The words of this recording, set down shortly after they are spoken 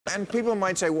And people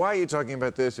might say, why are you talking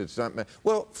about this? It's not...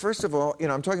 Well, first of all, you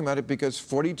know, I'm talking about it because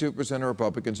 42% of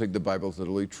Republicans think the Bible's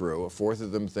literally true. A fourth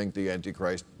of them think the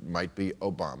Antichrist might be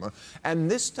Obama. And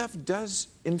this stuff does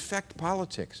infect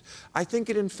politics. I think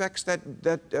it infects that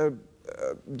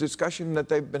discussion that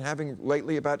they've been having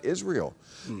lately about Israel.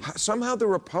 Somehow the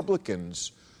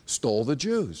Republicans stole the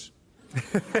Jews.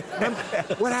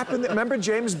 What happened? Remember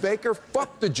James Baker?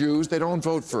 Fuck the Jews, they don't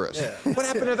vote for us. Yeah. What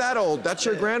happened to that that's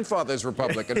your grandfather's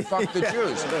Republican, fuck the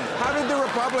Jews. How did the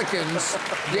Republicans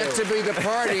get to be the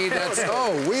party that's,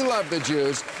 oh, we love the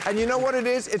Jews? And you know what it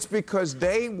is? It's because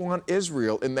they want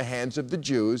Israel in the hands of the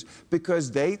Jews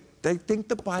because they think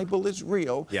the Bible is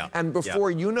real. Yeah. And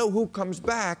before you know who comes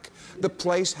back, the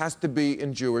place has to be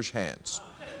in Jewish hands.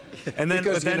 And then,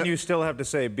 but then you still have to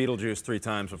say Beetlejuice 3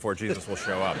 times before Jesus will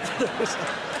show up.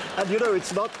 And you know,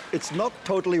 it's not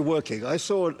totally working. I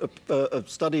saw a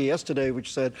study yesterday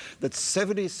which said that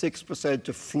 76%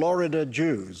 of Florida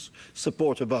Jews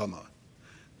support Obama.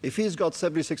 If he's got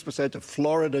 76% of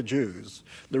Florida Jews,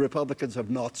 the Republicans have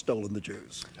not stolen the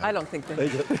Jews. I don't think they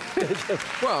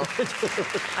well,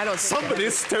 I don't think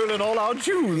somebody's stolen all our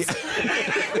Jews.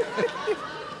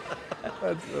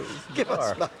 Give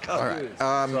us back our Jews.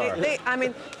 I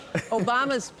mean,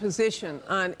 Obama's position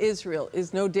on Israel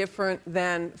is no different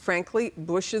than, frankly,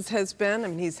 Bush's has been. I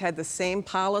mean, he's had the same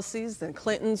policies that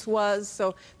Clinton's was.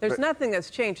 So there's nothing that's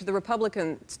changed. The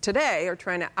Republicans today are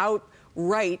trying to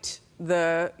outright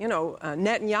the,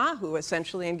 Netanyahu,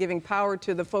 essentially, and giving power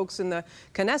to the folks in the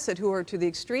Knesset who are to the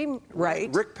extreme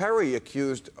right. Rick Perry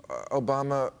accused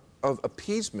Obama of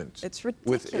appeasement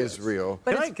with Israel.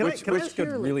 But can I ask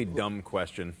a really dumb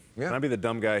question? Yeah. Can I be the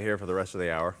dumb guy here for the rest of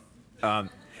the hour?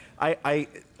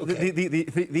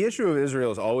 The issue of Israel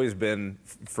has always been,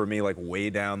 for me, like way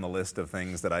down the list of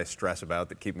things that I stress about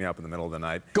that keep me up in the middle of the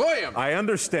night. Goyim! I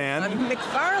understand. I'm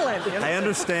MacFarlane. I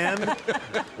understand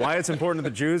why it's important to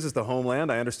the Jews as the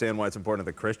homeland. I understand why it's important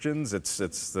to the Christians. It's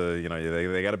the,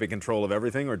 they got to be in control of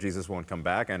everything or Jesus won't come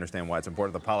back. I understand why it's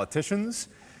important to the politicians,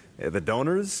 the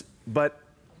donors. But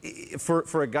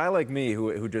for a guy like me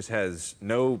who just has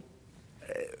no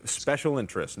special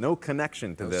interest, no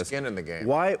connection to this, skin in the game.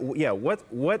 Why? Yeah. What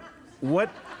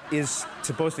is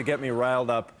supposed to get me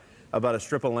riled up about a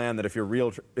strip of land that if your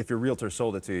realtor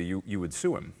sold it to you, you would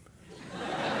sue him?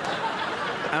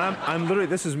 And I'm literally,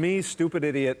 this is me, stupid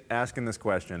idiot, asking this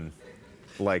question.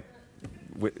 Like,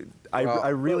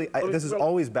 this has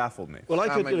always baffled me. Well, I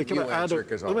could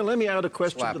let me add a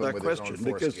question to that question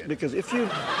because if you.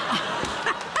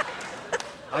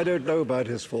 I don't know about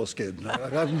his foreskin. I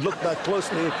haven't looked that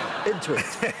closely into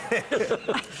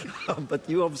it. But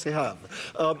you obviously have.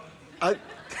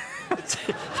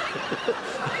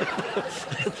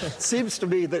 It seems to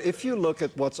me that if you look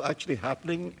at what's actually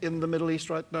happening in the Middle East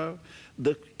right now,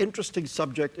 the interesting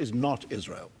subject is not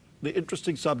Israel. The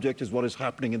interesting subject is what is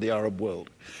happening in the Arab world.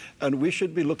 And we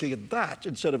should be looking at that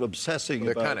instead of obsessing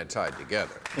about... They're kind of tied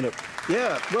together.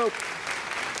 Yeah, well,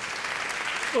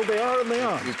 they are and they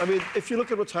aren't. I mean, if you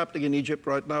look at what's happening in Egypt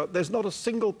right now, there's not a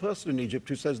single person in Egypt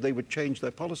who says they would change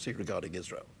their policy regarding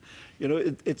Israel.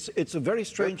 It's a very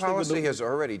strange thing. Their policy has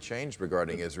already changed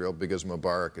regarding Israel because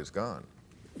Mubarak is gone.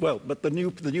 Well, but the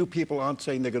new people aren't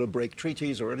saying they're going to break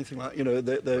treaties or anything like,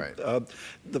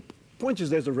 the point is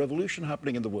there's a revolution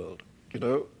happening in the world,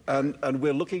 and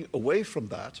we're looking away from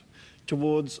that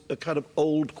towards a kind of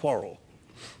old quarrel.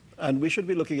 And we should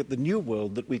be looking at the new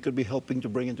world that we could be helping to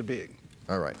bring into being.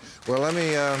 All right. Well, let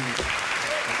me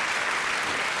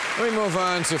move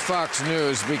on to Fox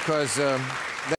News because